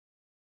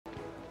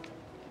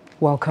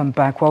Welcome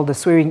back. Well, the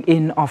swearing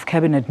in of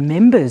cabinet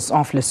members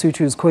of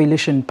Lesotho's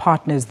coalition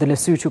partners, the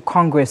Lesotho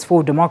Congress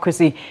for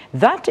Democracy,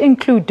 that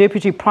include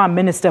Deputy Prime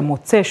Minister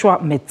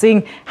Mothetjoa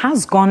Metsing,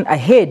 has gone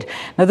ahead.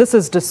 Now, this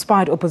is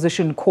despite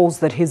opposition calls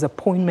that his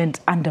appointment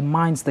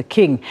undermines the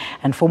king.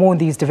 And for more on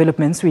these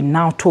developments, we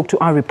now talk to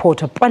our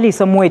reporter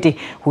Palesa Moeti,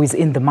 who is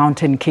in the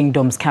Mountain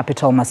Kingdom's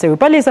capital, Maseru.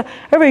 Palesa,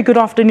 a very good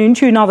afternoon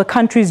to you. Now, the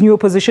country's new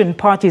opposition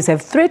parties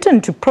have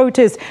threatened to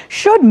protest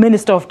should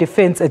Minister of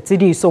Defense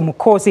Mothetjoa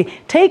Mokhosi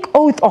take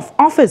oath of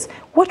office.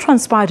 What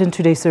transpired in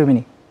today's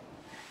ceremony?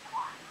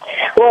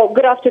 Well,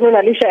 good afternoon,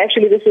 Alicia.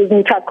 Actually, this is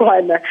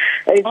Ntakwana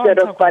instead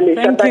of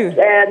Palesa. Thank you.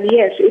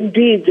 Yes,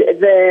 indeed,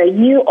 the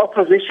new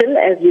opposition,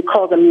 as we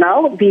call them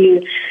now,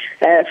 being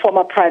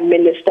former Prime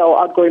Minister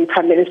or outgoing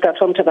Prime Minister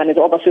from the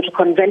Lesotho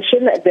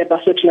Convention, the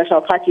Lesotho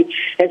National Party,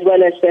 as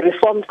well as the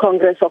Reformed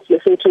Congress of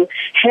Lesotho,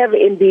 have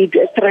indeed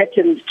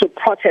threatened to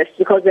protest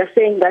because they're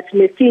saying that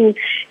Metsing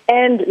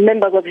and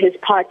members of his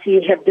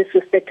party have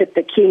disrespected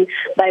the king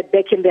by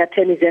backing the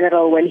Attorney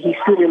General when he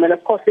sued him. And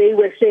of course, they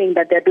were saying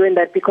that they're doing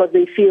that because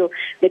they feel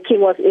the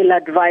king was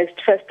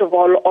ill-advised, first of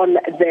all, on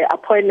the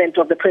appointment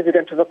of the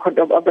president of the Court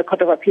of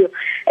Appeal,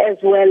 as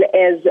well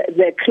as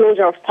the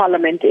closure of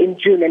Parliament in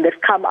June. And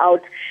they've come out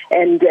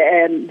and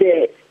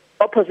the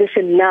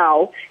opposition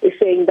now is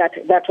saying that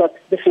that was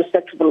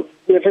disrespectful of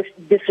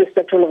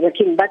the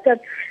king. But the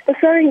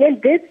swearing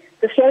did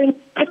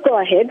go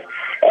ahead,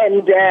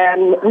 and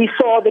we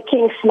saw the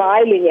king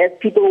smiling as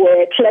people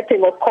were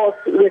clapping, of course,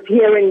 with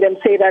hearing them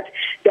say that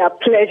they are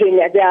pledging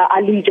their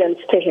allegiance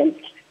to him.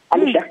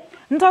 Alicia.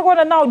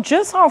 Ntakwana, now,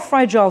 just how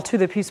fragile to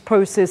the peace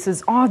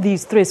processes are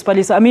these threats,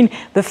 Palesa? I mean,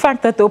 the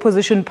fact that the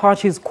opposition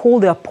parties call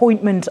the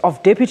appointment of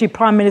Deputy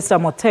Prime Minister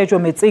Mothetjoa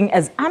Metsing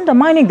as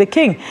undermining the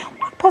king.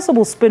 What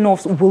possible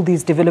spin-offs will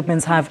these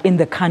developments have in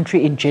the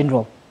country in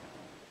general?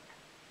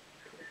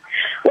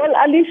 Well,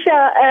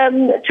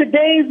 Alicia,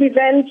 today's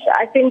event,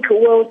 I think,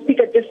 will speak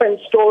a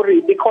different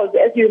story because,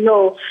 as you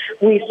know,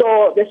 we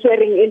saw the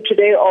swearing in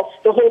today of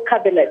the whole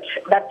cabinet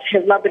that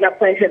has now been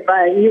appointed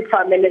by a new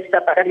Prime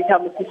Minister,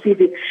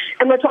 Mothetjoa.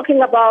 And we're talking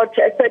about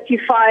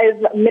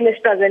 35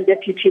 ministers and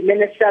deputy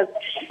ministers.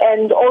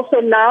 And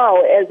also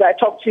now, as I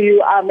talk to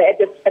you at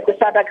the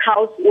SADC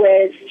House,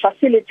 where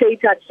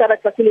SADC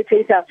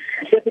facilitator,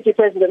 Deputy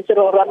President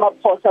Cyril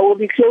Ramaphosa, will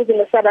be closing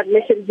a SADC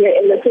mission here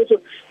in Lesotho.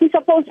 We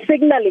suppose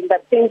signaling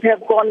that things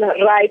have gone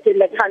right in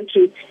the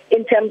country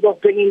in terms of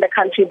bringing the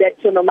country back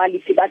to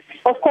normality. But,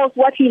 of course,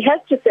 what he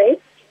has to say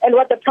and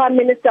what the Prime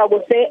Minister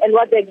will say and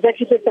what the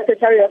Executive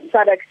Secretary of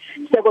SADC,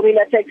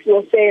 Tex,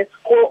 will say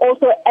will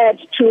also add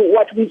to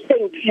what we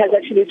think has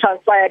actually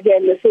transpired here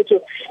in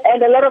Lesotho.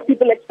 And a lot of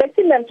people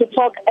expecting them to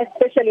talk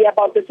especially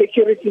about the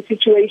security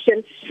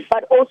situation,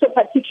 but also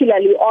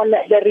particularly on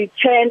the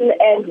return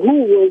and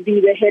who will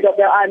be the head of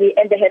the army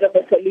and the head of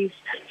the police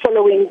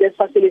following this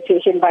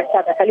facilitation by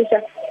SADC.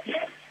 Alicia?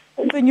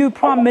 The new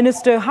Prime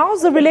Minister,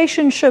 how's the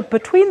relationship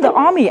between the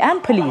army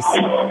and police?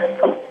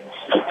 Well,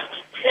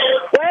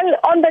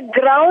 on the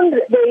ground,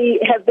 they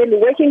have been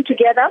working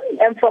together.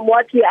 And from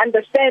what we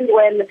understand,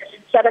 when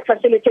SADC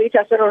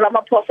facilitator Cyril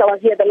Ramaphosa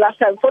was here the last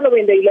time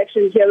following the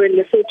elections here in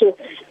Lesotho,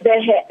 there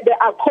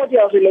are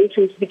cordial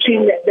relations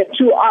between the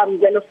two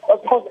arms. And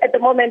of course, at the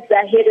moment,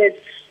 they're headed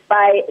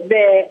by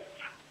the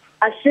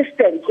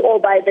assistants or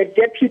by the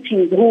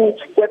deputies who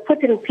were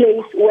put in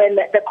place when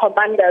the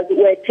commanders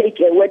were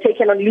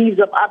taken on leaves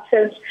of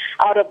absence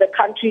out of the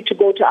country to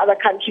go to other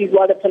countries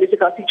while the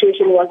political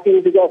situation was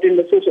being resolved in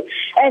Lesotho.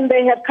 And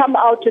they have come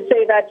out to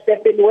say that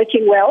they've been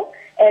working well.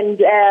 And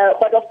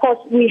but of course,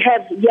 we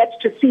have yet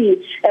to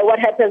see what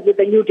happens with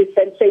the new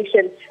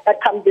dispensation that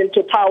comes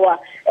into power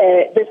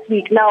this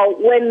week. Now,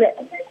 when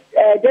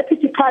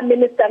Deputy Prime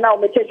Minister now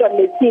Mothetjoa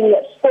Metsing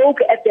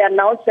spoke at the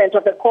announcement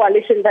of the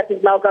coalition that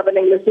is now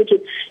governing Lesotho,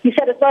 he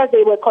said as far as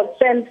they were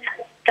concerned,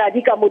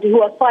 who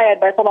was fired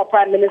by former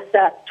Prime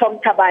Minister Tom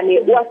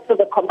Thabane, was still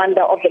the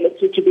commander of the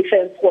Lesotho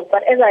Defense Force.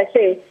 But as I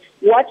say,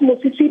 what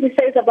Mothetjoa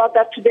says about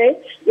that today,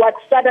 what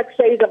SADC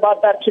says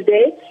about that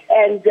today,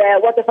 and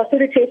what the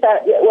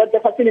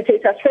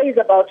facilitator says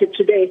about it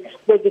today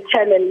will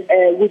determine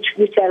which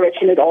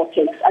direction it all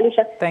takes.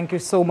 Alicia? Thank you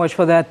so much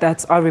for that.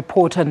 That's our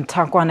reporter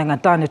Ntakwana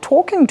Ngatane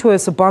talking to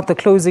us about the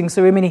closing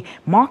ceremony,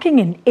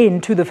 marking an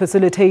end to the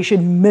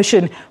facilitation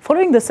mission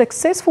following the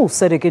successful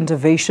SADC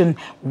intervention,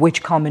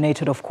 which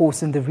culminated, of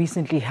course, in the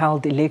recently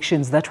held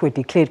elections that were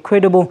declared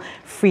credible,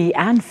 free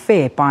and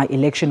fair by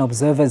election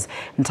observers.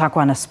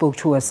 Ntakwana spoke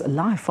to us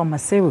live from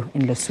Maseru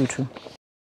in Lesotho.